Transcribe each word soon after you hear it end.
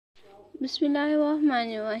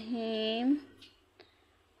Bismillahirrahmanirrahim.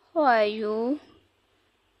 How are you?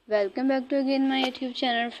 Welcome back to again my YouTube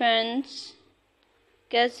channel friends.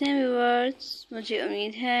 कैसे हैं viewers? मुझे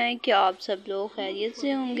उम्मीद है कि आप सब लोग खैरियत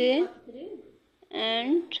से होंगे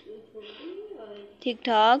एंड ठीक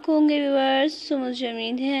ठाक होंगे व्यूअर्स। तो मुझे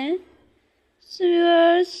उम्मीद है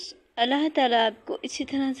व्यूअर्स अल्लाह ताला आपको इसी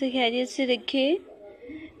तरह से खैरियत से रखे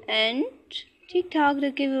एंड ठीक ठाक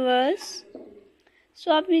रखे व्यूअर्स।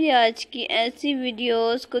 सो आप मेरी आज की ऐसी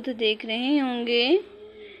वीडियोस को तो देख रहे होंगे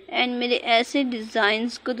एंड मेरे ऐसे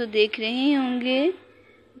डिज़ाइंस को तो देख रहे होंगे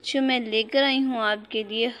जो मैं लेकर आई हूँ आपके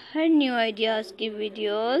लिए। हर न्यू आइडियाज़ की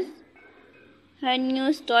वीडियोस, हर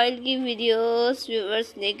न्यू स्टाइल की वीडियोस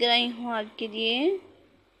व्यूअर्स लेकर आई हूँ आपके लिए,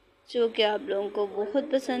 जो कि आप लोगों को बहुत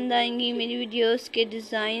पसंद आएंगी मेरी वीडियोस के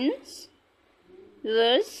डिज़ाइंस।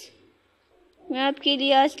 व्यूअर्स मैं आपके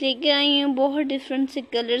लिए आज लेकर आई हूँ बहुत डिफरेंट से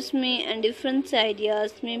कलर्स में एंड डिफरेंट से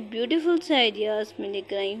आइडियाज़ में, ब्यूटीफुल से आइडियाज़ में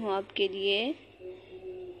लेकर आई हूँ आपके लिए।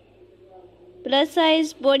 Plus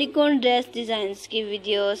size bodycon dress designs की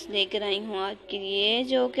वीडियोस लेकर आई हूँ आपके लिए,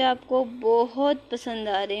 जो कि आपको बहुत पसंद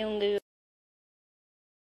आ रहे होंगे।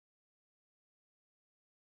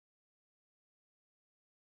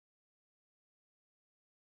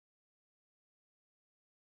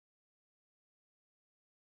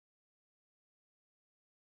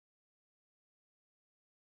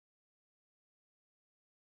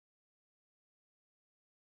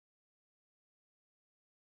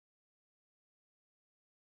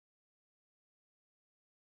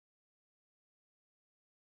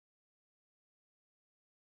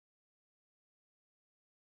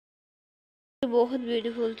 बहुत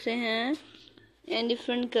ब्यूटीफुल से हैं एंड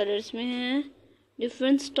डिफरेंट कलर्स में हैं,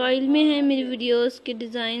 डिफरेंट स्टाइल में हैं मेरी वीडियोस के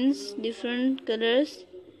designs, different colours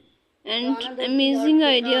and amazing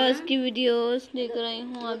ideas की वीडियोस लेकर आई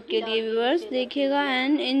हूँ आपके लिए व्यूअर्स। देखिएगा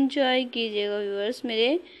एंड एंजॉय कीजिएगा व्यूअर्स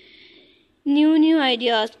मेरे न्यू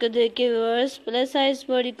आइडियाज़ को देख के viewers. Plus size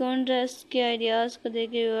bodycon dress के आइडियाज़ को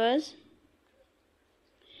देख के व्यूअर्स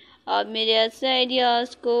आप मेरे ऐसे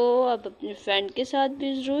आइडियाज़ को आप अपने फ्रेंड के साथ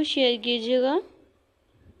भी ज़रूर शेयर कीजिएगा,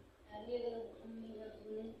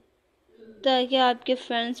 ताकि आपके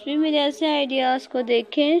फ्रेंड्स भी मेरे ऐसे आइडियाज़ को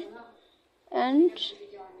देखें एंड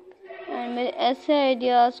मेरे ऐसे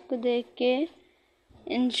आइडियाज़ को देख के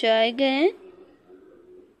एंजॉय करें।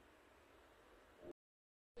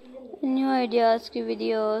 न्यू आइडियाज़ की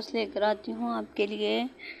वीडियोस लेकर आती हूँ आपके लिए,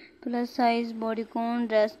 plus size bodycon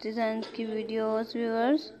dress design की वीडियोस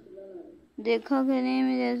व्यूअर्स देखा करें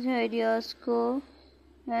मेरे ऐसे आइडियाज़ को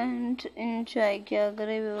एंड एंजॉय किया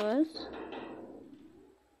करें व्यूअर्स।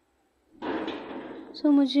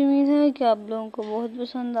 सो मुझे उम्मीद है कि आप लोगों को बहुत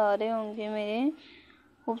पसंद आ रहे होंगे मेरे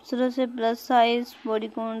खूबसूरत से plus size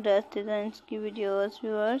bodycon dress design की वीडियोस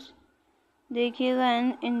व्यूअर्स। देखिएगा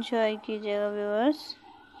एंड एंजॉय कीजिएगा व्यूअर्स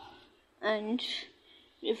एंड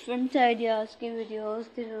डिफरेंट आइडियाज़ की वीडियोस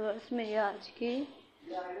थी व्यूअर्स मेरी आज की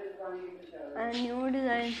एंड न्यू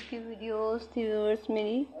डिज़ाइंस की वीडियोस थी व्यूअर्स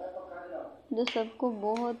मेरी, जो सबको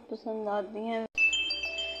बहुत पसंद आती हैं।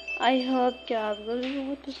 आई होप कि आपको भी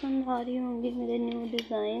बहुत पसंद आ रही होंगी मेरे new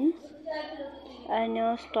designs and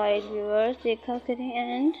new style viewers. देखा करें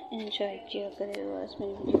एंड एंजॉय किया करें व्यूअर्स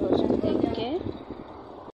मेरी वीडियोस देख के।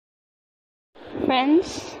 Friends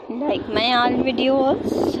like my all videos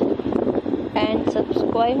and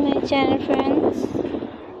subscribe my channel friends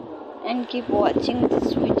and keep watching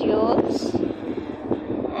these videos,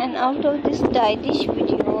 and out of these stylish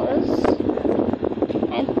videos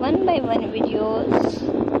and one by one videos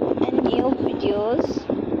and new videos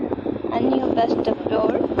and new best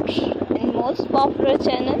upload and most popular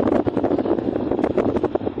channel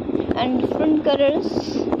and different colors,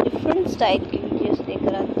 different style की videos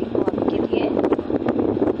लेकर आती हूँ आपके लिए।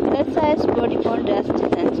 Plus size bodycon dress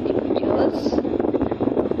design की videos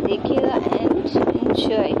देखिएगा and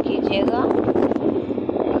enjoy कीजिएगा,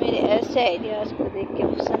 मेरे ऐसे आइडियाज़ को देख के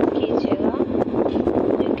पसंद कीजिएगा,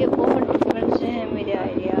 क्योंकि बहुत डिफरेंट से हैं मेरे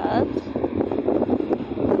आइडियाज़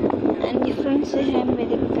एंड डिफरेंट से हैं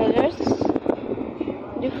मेरे कलर्स,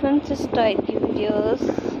 डिफरेंट से स्टाइल की वीडियोस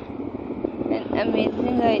एंड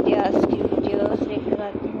अमेजिंग आइडियाज़ की वीडियोस लेकर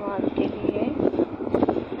आती हूँ आपके लिए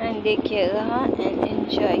एंड देखिएगा एंड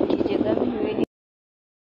एंजॉय कीजिएगा मेरी वीडियो।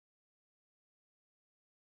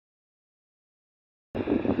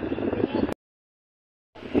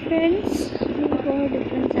 फ्रेंड्स बहुत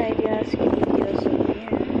डिफरेंट आइडियाज़ की वीडियोस होती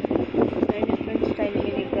हैं एंड डिफरेंट स्टाइल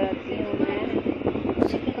में लेकर आती हूँ मैं,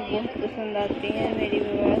 सबको बहुत पसंद आती हैं मेरी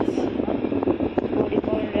व्यूअर्स।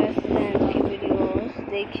 बॉडीकॉन ड्रेस डिज़ाइन की वीडियोस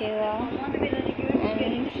देखिएगा एंड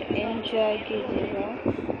एंजॉय कीजिएगा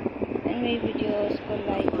एंड मेरी वीडियोस को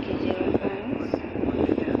लाइक कीजिएगा फ्रेंड्स।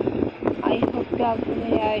 कि आपको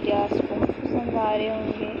मेरे आइडियाज़ बहुत पसंद आ रहे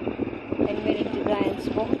होंगे एंड मेरे डिज़ाइंस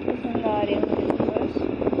बहुत पसंद आ रहे होंगे व्यूअर्स।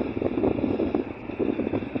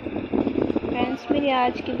 फ्रेंड्स, मेरी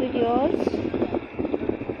आज की वीडियोस